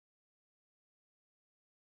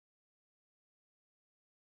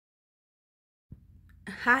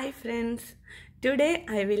Hi friends, today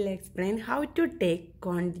I will explain how to take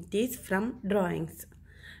quantities from drawings.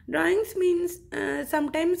 Drawings means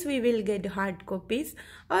sometimes we will get hard copies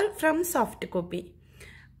or from soft copy.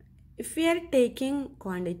 If we are taking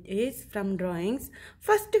quantities from drawings,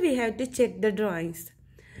 first we have to check the drawings.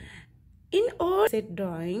 In all set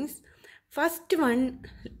drawings, first one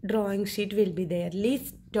drawing sheet will be there,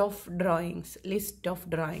 list of drawings.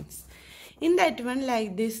 In that one,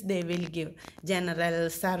 like this, they will give general,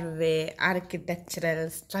 survey, architectural,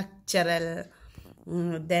 structural,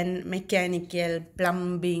 then mechanical,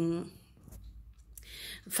 plumbing,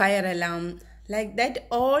 fire alarm, like that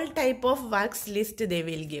all type of works list they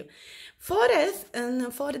will give. For us,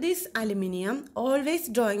 for this aluminium, always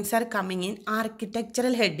drawings are coming in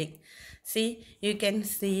architectural heading. See, you can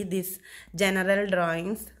see this general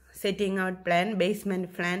drawings, setting out plan,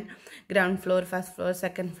 basement plan, ground floor, first floor,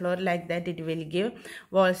 second floor, like that it will give,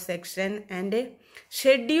 wall section and a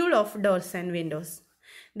schedule of doors and windows.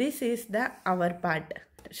 This is the our part,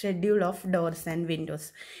 schedule of doors and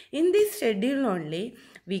windows. In this schedule only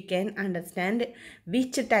we can understand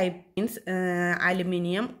which type means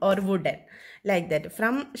aluminium or wooden, like that.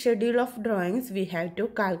 From schedule of drawings we have to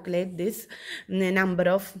calculate this number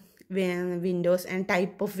of windows and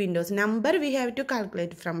type of windows. Number we have to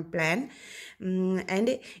calculate from plan,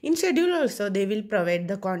 and in schedule also they will provide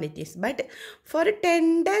the quantities, but for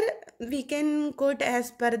tender we can quote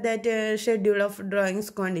as per that schedule of drawings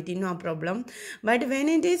quantity, no problem. But when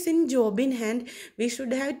it is in job in hand, we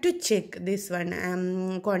should have to check this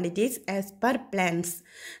one quantities as per plans.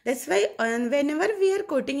 That's why whenever we are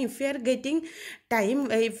quoting, if we are getting time,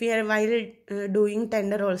 if we are while doing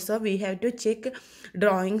tender also, we have to check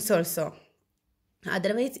drawings also.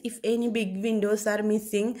 Otherwise, if any big windows are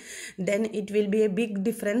missing, then it will be a big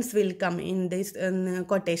difference will come in this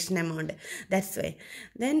quotation amount. That's why.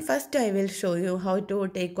 Then first I will show you how to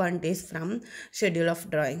take quantities from schedule of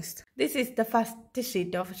drawings. This is the first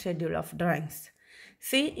sheet of schedule of drawings.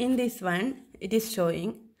 See, in this one it is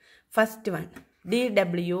showing first one,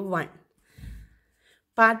 DW1,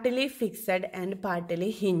 partly fixed and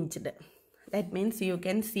partly hinged. That means you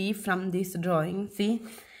can see from this drawing, see,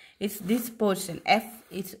 it's this portion. F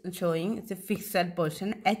is showing it's a fixed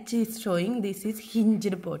portion. H is showing this is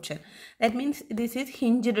hinged portion. That means this is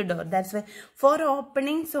hinged door. That's why for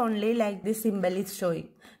openings only, like this symbol is showing.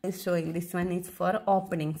 This one is for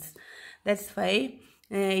openings. That's why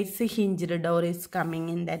it's a hinged door is coming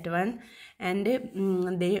in that one. And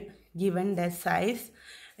they given the size,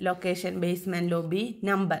 location, basement, lobby,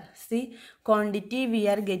 number. See, quantity we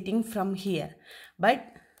are getting from here, but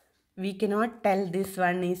we cannot tell this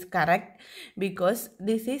one is correct because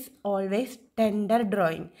this is always tender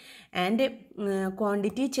drawing, and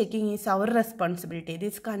quantity checking is our responsibility.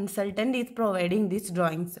 This consultant is providing these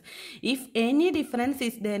drawings. If any difference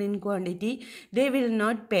is there in quantity, they will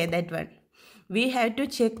not pay that one. We have to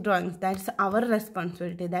check drawings. That's our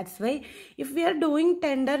responsibility. That's why if we are doing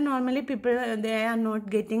tender, normally people they are not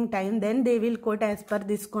getting time, then they will quote as per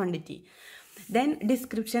this quantity. Then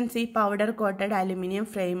description, see, powder coated aluminium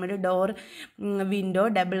framed door, window,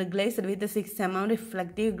 double glazed with 6 mm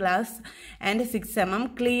reflective glass and 6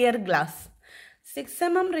 mm clear glass. 6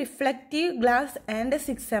 mm reflective glass and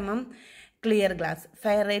 6 mm clear glass.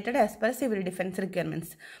 Fire rated as per civil defense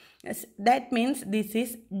requirements. That means this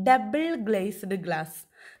is double glazed glass.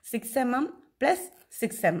 6 mm plus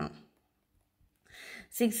 6 mm.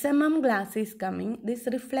 6 mm glass is coming. This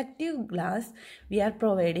reflective glass we are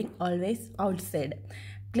providing always outside.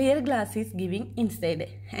 Clear glass is giving inside.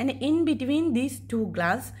 And in between these two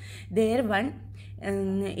glass, there one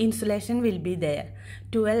insulation will be there.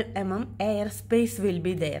 12 mm air space will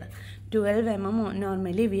be there. 12 mm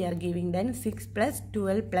normally we are giving, then 6 plus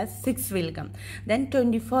 12 plus 6 will come. Then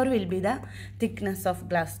 24 will be the thickness of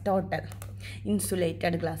glass total.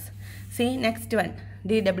 Insulated glass. See, next one,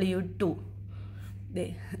 DW2.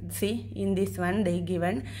 They see, in this one they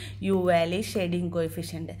given U value shading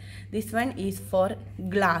coefficient. This one is for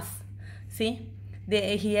glass. See,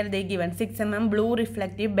 here they given 6 mm blue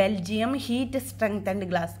reflective Belgium heat strengthened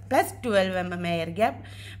glass plus 12 mm air gap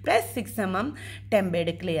plus 6 mm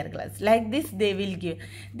tempered clear glass. Like this they will give.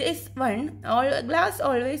 This one, all glass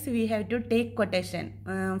always we have to take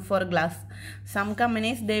quotation for glass. Some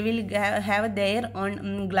companies they will have their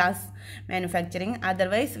own glass manufacturing.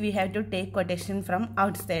 Otherwise we have to take quotation from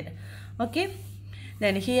outside. Okay.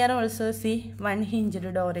 Then here also see, one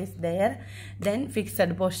hinged door is there. Then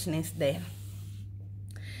fixed portion is there.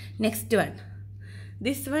 Next one,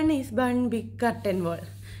 this one is one big curtain wall.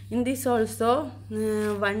 In this also,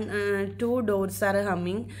 two doors are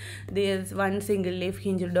coming. There's one single leaf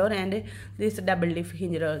hinged door and this double leaf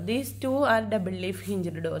hinged door. These two are double leaf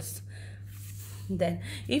hinged doors. Then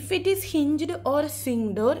if it is hinged or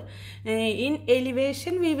swing door, in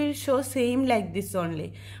elevation we will show same like this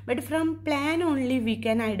only, but from plan only we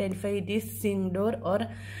can identify this swing door or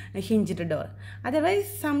hinged door.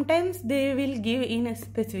 Otherwise sometimes they will give in a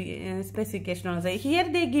specification also.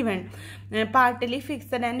 Here they given partly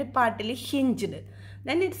fixed and partly hinged,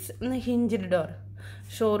 then it's hinged door.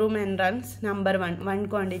 Showroom entrance number 1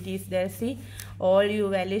 quantity is there. See, all U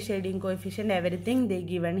value, shading coefficient, everything they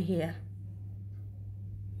given here.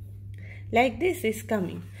 Like this is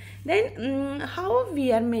coming. Then how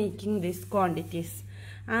we are making these quantities?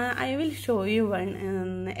 I will show you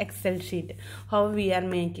one Excel sheet how we are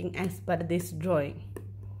making as per this drawing.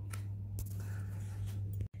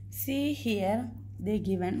 See here they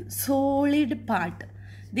given solid part.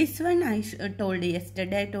 This one I told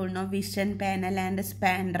yesterday. I told no vision panel and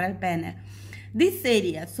spandrel panel. This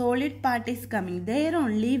area solid part is coming. There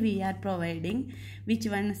only we are providing which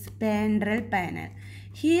one? Spandrel panel.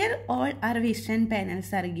 Here all our vision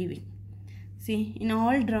panels are giving. See, in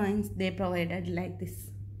all drawings they provided like this.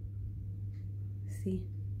 See,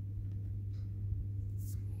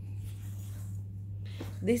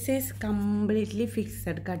 this is completely fixed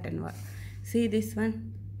curtain wall. See this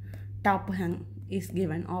one, top hung is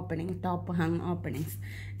given, opening, top hung openings.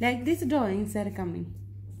 Like these drawings are coming.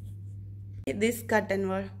 This curtain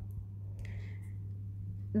wall.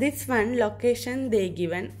 This one location they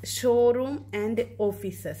given showroom and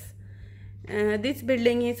offices. This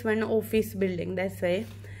building is one office building, that's why.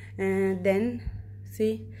 Then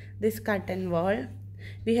see this curtain wall.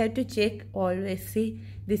 We have to check always. See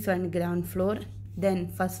this one ground floor, then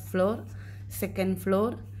first floor, second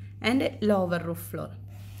floor and lower roof floor.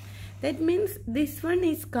 That means this one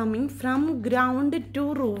is coming from ground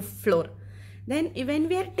to roof floor. Then when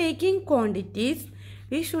we are taking quantities,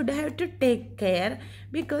 we should have to take care,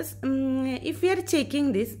 because if we are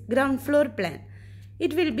checking this ground floor plan,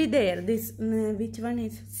 it will be there. This which one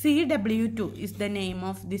is CW2 is the name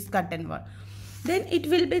of this curtain wall. Then it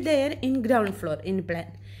will be there in ground floor in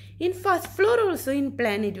plan. In first floor also in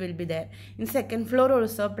plan it will be there. In second floor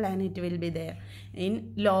also plan it will be there.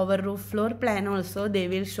 In lower roof floor plan also they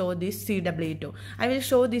will show this CW2. I will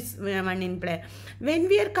show this one in plan. When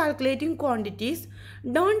we are calculating quantities,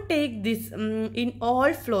 don't take this in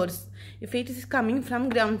all floors. If it is coming from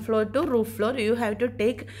ground floor to roof floor, you have to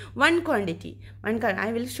take one quantity.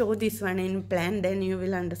 I will show this one in plan, then you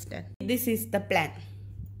will understand. This is the plan.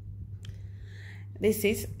 This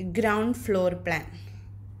is ground floor plan.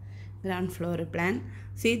 Ground floor plan.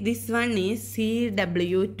 See, this one is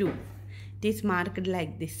CW2. It is marked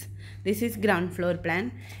like this. This is ground floor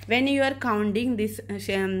plan. When you are counting this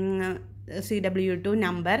CW2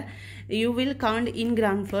 number, you will count in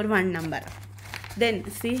ground floor one number. Then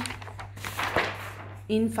see,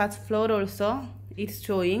 in first floor also it's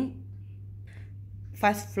showing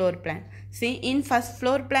first floor plan. See, in first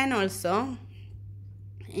floor plan also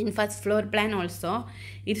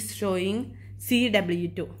it's showing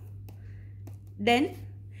CW2. Then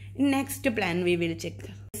next plan we will check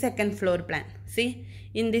second floor plan. See,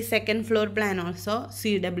 in the second floor plan also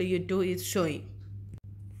CW2 is showing.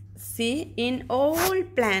 See, in all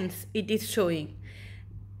plans it is showing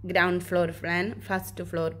ground floor plan, first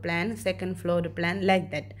floor plan, second floor plan, like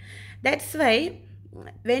that. That's why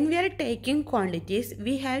when we are taking quantities,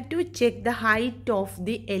 we have to check the height of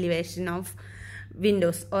the elevation of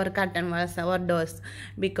windows or curtain walls or doors,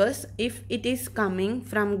 because if it is coming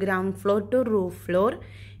from ground floor to roof floor,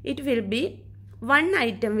 it will be one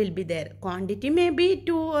item will be there. Quantity maybe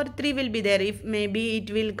 2 or 3 will be there. If maybe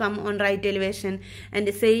it will come on right elevation and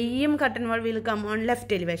the same curtain wall will come on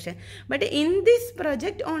left elevation. But in this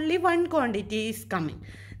project only one quantity is coming.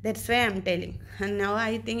 That's why I am telling. And now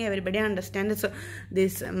I think everybody understands so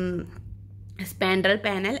this spandrel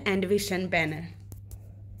panel and vision panel,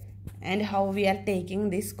 and how we are taking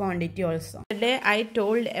this quantity also. Today I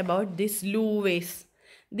told about this louvees.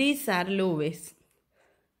 These are louvees.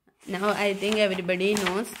 Now I think everybody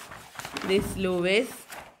knows this louvees.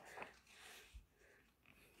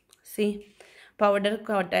 See, powder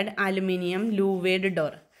coated aluminium louved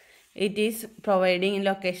door. It is providing in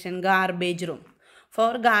location garbage room.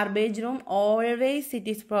 For garbage room always it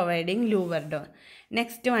is providing louved door.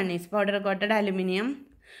 Next one is powder coated aluminium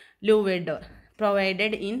louved door,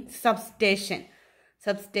 provided in substation.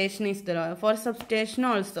 Substation is the for substation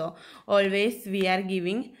also always we are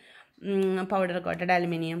giving powder coated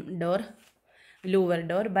aluminium door, louved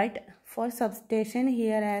door. But for substation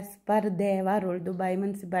here, as per DEWA rule, Dubai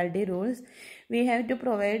municipality rules, we have to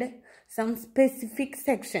provide some specific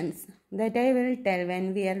sections that I will tell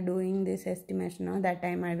when we are doing this estimation. Now that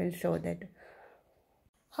time I will show that.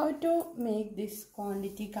 How to make this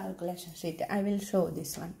quantity calculation sheet, I will show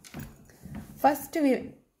this one. First,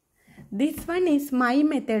 this one is my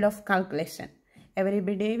method of calculation.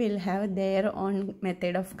 Everybody will have their own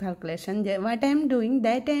method of calculation. What I am doing,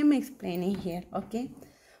 that I am explaining here. Okay.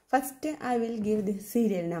 First, I will give the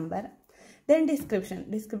serial number. Then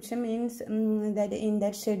description. Description means that in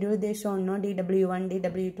that schedule they show no DW1,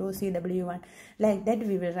 DW2, CW1. Like that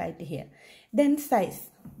we will write here. Then size.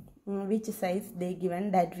 Which size they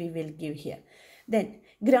given, that we will give here. Then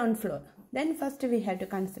ground floor. Then first we have to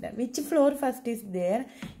consider which floor first is there.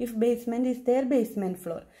 If basement is there, basement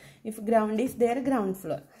floor. If ground is there, ground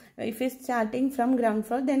floor. If it's starting from ground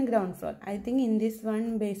floor, then ground floor. I think in this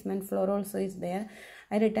one basement floor also is there.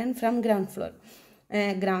 I written from ground floor.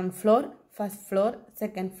 Ground floor, first floor,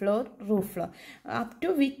 second floor, roof floor. Up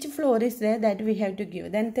to which floor is there, that we have to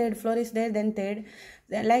give. Then third floor is there, then third.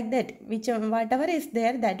 Like that. Whatever is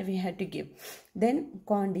there, that we have to give. Then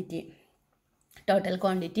quantity. Total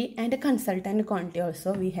quantity and consultant quantity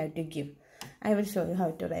also we have to give. I will show you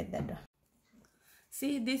how to write that.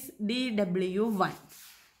 See this DW1.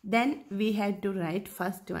 Then we have to write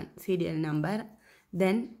first one, serial number.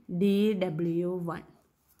 Then DW1.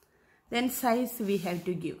 Then size we have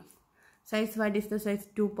to give. Size, what is the size?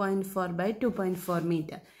 2.4 by 2.4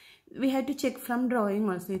 meter. We have to check from drawing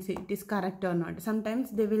also if it is correct or not. Sometimes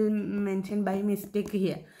they will mention by mistake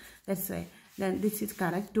here. That's why. Then this is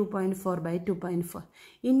correct, 2.4 by 2.4.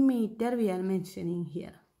 In meter we are mentioning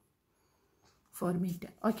here. 4 meter.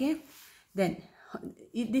 Okay. Then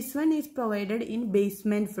this one is provided in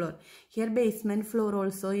basement floor. Here basement floor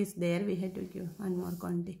also is there. We have to give one more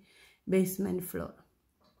quantity. Basement floor.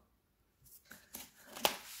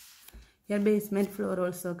 Here basement floor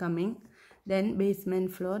also coming. Then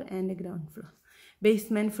basement floor and ground floor.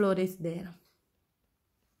 Basement floor is there.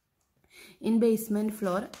 In basement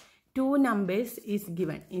floor, 2 numbers is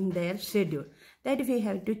given in their schedule. That we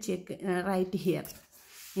have to check right here.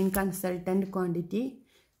 In consultant quantity,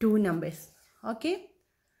 2 numbers. Okay.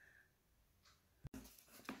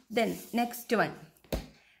 Then next one,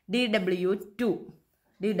 DW2.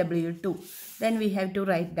 DW2. Then we have to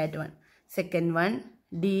write that one. Second one,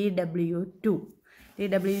 DW2.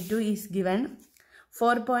 DW2 is given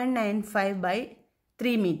 4.95 by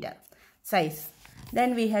 3 meter size.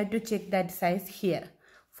 Then we have to check that size here.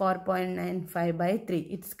 4.95 by 3.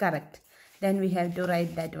 It's correct. Then we have to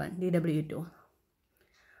write that one. DW2.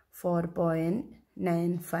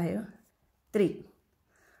 4.953.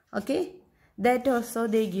 Okay. That also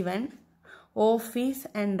they given office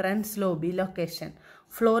entrance lobby location.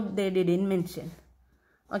 Floor they didn't mention.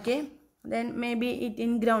 Okay. Then maybe it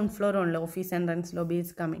in ground floor only, office entrance lobby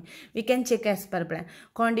is coming. We can check as per plan.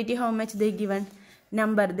 Quantity how much they given?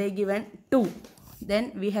 Number they given 2.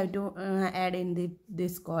 Then we have to add in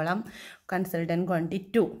this column consultant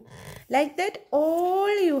quantity 2. Like that all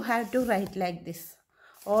you have to write like this.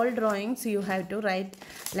 All drawings you have to write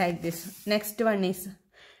like this. Next one is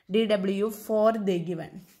DW4 they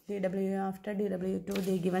given. DW after DW2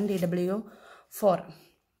 they given DW4.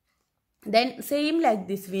 Then same like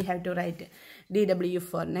this we have to write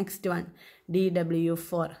DW4. Next one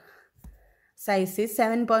DW4. Size is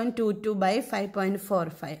 7.22 by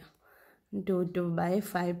 5.45. 22 by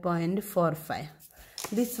 5.45.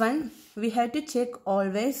 This one we have to check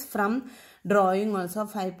always from drawing also.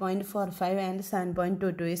 5.45 and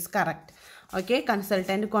 7.22 is correct. Okay.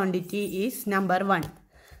 Consultant quantity is number 1.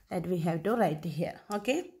 That we have to write here.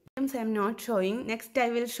 Okay. I am not showing. Next I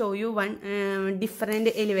will show you one different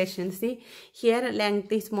elevation. See here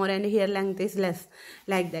length is more and here length is less,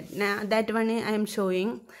 like that. Now that one I am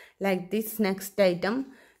showing like this. Next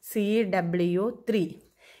item CW3.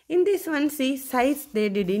 In this one, see size they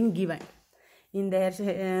didn't given in their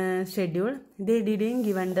schedule. They didn't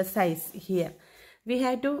given the size here. We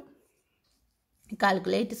have to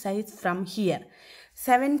calculate size from here.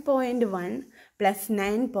 7.1 plus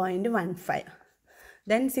 9.15.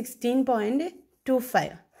 Then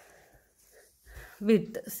 16.25.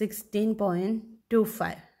 Width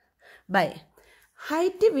 16.25 by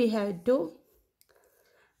height we have to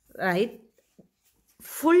write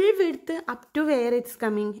full width up to where it's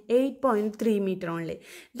coming 8.3 meter only.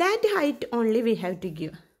 That height only we have to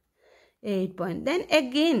give 8 point. Then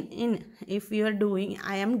again in if you are doing,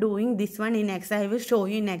 I am doing this one in Excel. I will show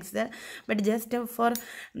you in Excel, but just for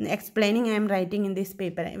explaining I am writing in this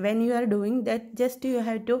paper. When you are doing that, just you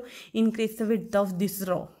have to increase the width of this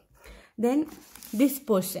row. Then this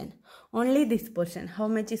portion only this portion. How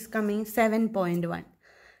much is coming? 7.1.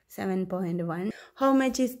 7.1. How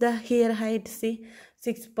much is the here height? See,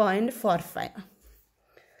 6.45.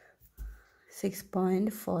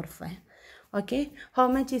 6.45. Okay. How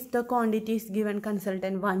much is the quantity is given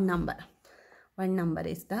consultant? One number. One number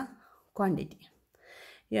is the quantity.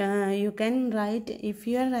 Yeah, you can write, if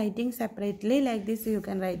you are writing separately like this, you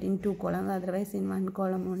can write in 2 columns. Otherwise, in 1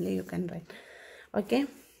 column only you can write. Okay.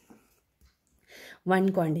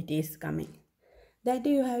 One quantity is coming. That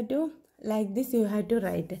you have to, like this, you have to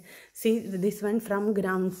write. See, this one from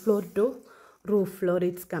ground floor to roof floor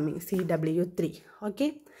it's coming. CW3.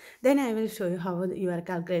 Okay. Then I will show you how you are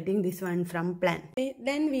calculating this one from plan.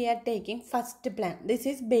 Then we are taking first plan. This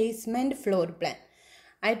is basement floor plan.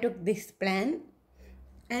 I took this plan.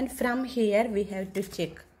 And from here we have to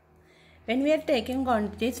check. When we are taking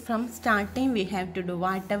quantities from starting, we have to do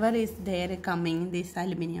whatever is there coming this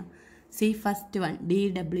aluminium. See, first one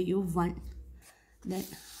DW1. Then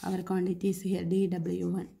our quantity is here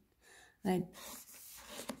DW1. Right.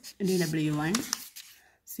 DW1.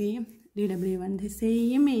 See, DW1. The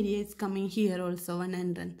same area is coming here also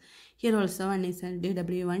 100. Here also one is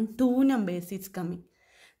DW1. 2 numbers is coming.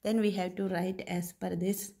 Then we have to write as per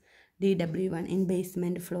this. DW1 in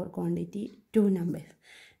basement floor quantity 2 numbers.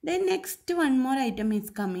 Then next one more item is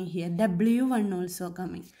coming here. W1 also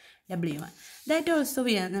coming. W1. That also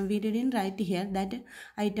we didn't write here. That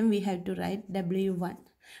item we have to write W1.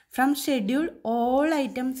 From schedule, all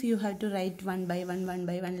items you have to write one by one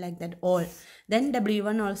like that. All. Then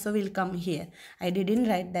W1 also will come here. I didn't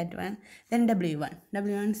write that one. Then W1.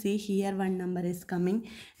 W1, see here one number is coming.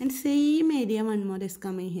 And same area one more is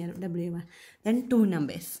coming here. W1. Then 2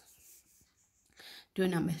 numbers. 2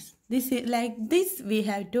 numbers. This is like this we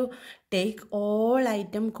have to take all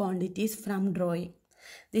item quantities from drawing.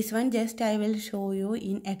 This one just I will show you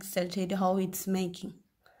in Excel sheet how it's making.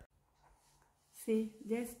 See,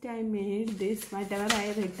 just I made this whatever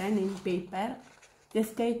I written in paper.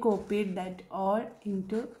 Just I copied that all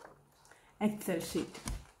into Excel sheet.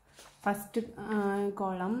 First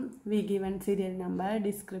column we given serial number,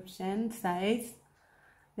 description, size.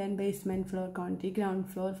 Then basement floor quantity, ground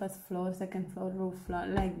floor, first floor, second floor, roof floor,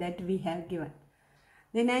 like that we have given.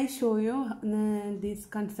 Then I show you this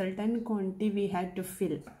consultant quantity we have to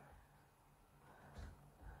fill.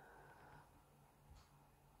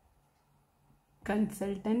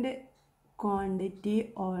 Consultant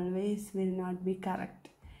quantity always will not be correct.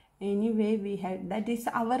 Anyway, we have, that is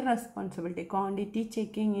our responsibility. Quantity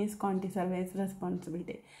checking is quantity survey's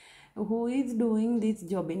responsibility. Who is doing this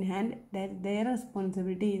job in hand, that their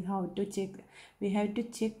responsibility is how to check. We have to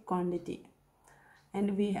check quantity,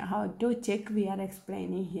 and we how to check we are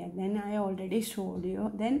explaining here. Then I already showed you.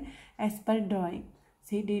 Then as per drawing,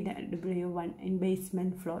 see DW1 in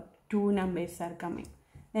basement floor 2 numbers are coming.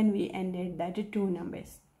 Then we ended that 2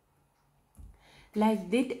 numbers. Like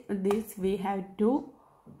this we have to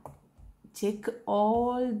check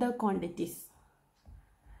all the quantities.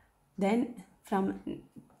 Then from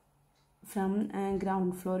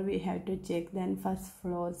ground floor we have to check, then first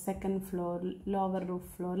floor, second floor, lower roof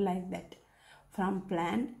floor, like that. From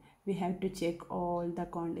plan we have to check all the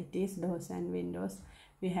quantities, doors and windows.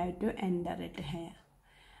 We have to enter it here.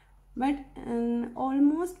 But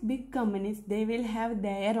almost big companies, they will have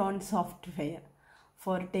their own software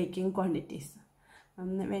for taking quantities.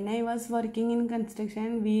 When I was working in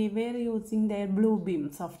construction, we were using their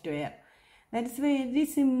Bluebeam software. That's very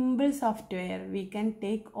simple software. We can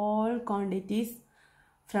take all quantities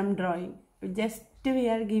from drawing. Just we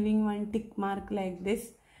are giving one tick mark like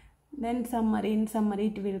this. Then summary, in summary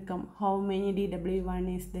it will come how many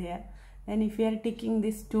DW1 is there. Then if we are taking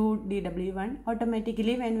this 2 DW1,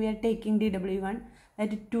 automatically when we are taking DW1,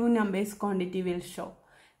 that 2 numbers quantity will show.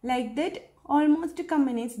 Like that, almost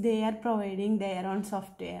companies, they are providing their own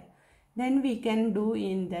software. Then we can do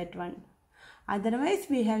in that one. Otherwise,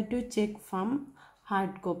 we have to check from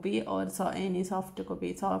hard copy or any soft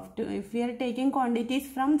copy. If we are taking quantities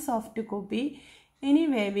from soft copy,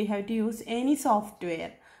 anyway, we have to use any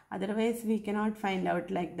software. Otherwise, we cannot find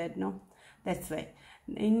out like that, no. That's why.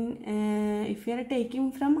 If you are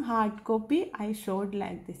taking from hard copy, I showed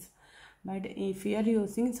like this. But if you are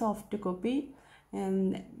using soft copy,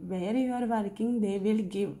 where you are working, they will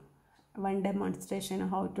give one demonstration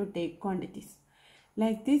how to take quantities.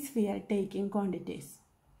 Like this we are taking quantities.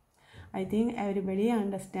 I think everybody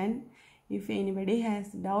understand. If anybody has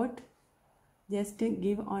doubt, just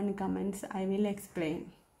give on comments. I will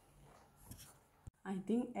explain. I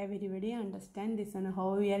think everybody understand this and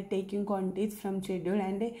how we are taking quantities from schedule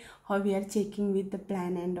and how we are checking with the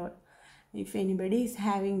plan and all. If anybody is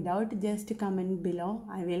having doubt, just comment below.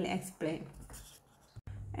 I will explain.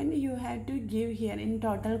 and you have to give here in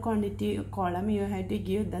total quantity column, you have to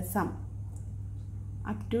give the sum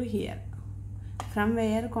up to here, from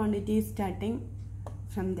where quantity is starting,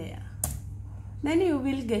 from there. Then you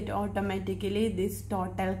will get automatically this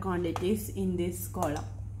total quantities in this column.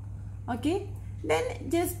 Okay, then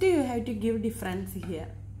just you have to give difference here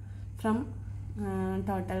from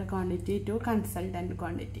total quantity to consultant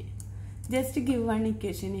quantity. Just give one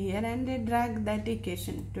equation here and drag that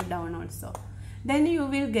equation to down also. Then you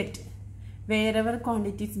will get wherever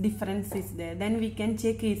quantities difference is there, then we can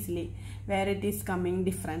check easily where it is coming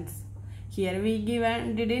difference. Here we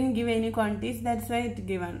didn't give any quantities, that's why it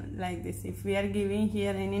given like this. If we are giving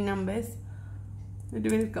here any numbers, it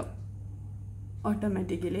will come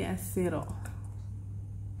automatically as 0.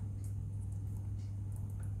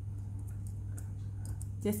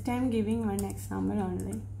 Just I am giving one example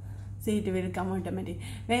only. See, it will come automatically.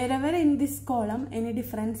 Wherever in this column any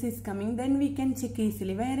difference is coming, then we can check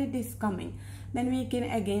easily where it is coming. Then we can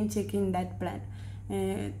again check in that plan.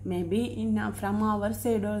 Maybe in from our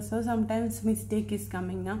side also sometimes mistake is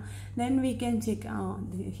coming now. Then we can check.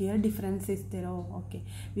 Here difference is there. Oh, okay.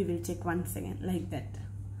 We will check once again like that.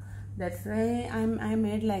 That's why I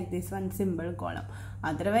made like this one simple column.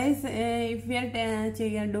 Otherwise, if we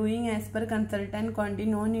are doing as per consultant quantity,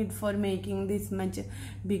 no need for making this much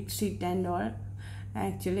big sheet and all.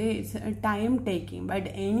 Actually, it's time taking. But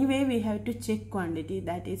anyway, we have to check quantity.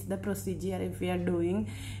 That is the procedure. If we are doing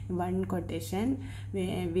one quotation,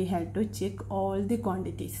 we have to check all the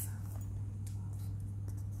quantities.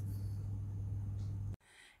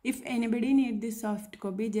 If anybody need this soft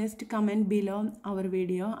copy, just comment below our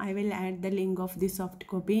video. I will add the link of the soft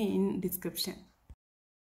copy in description.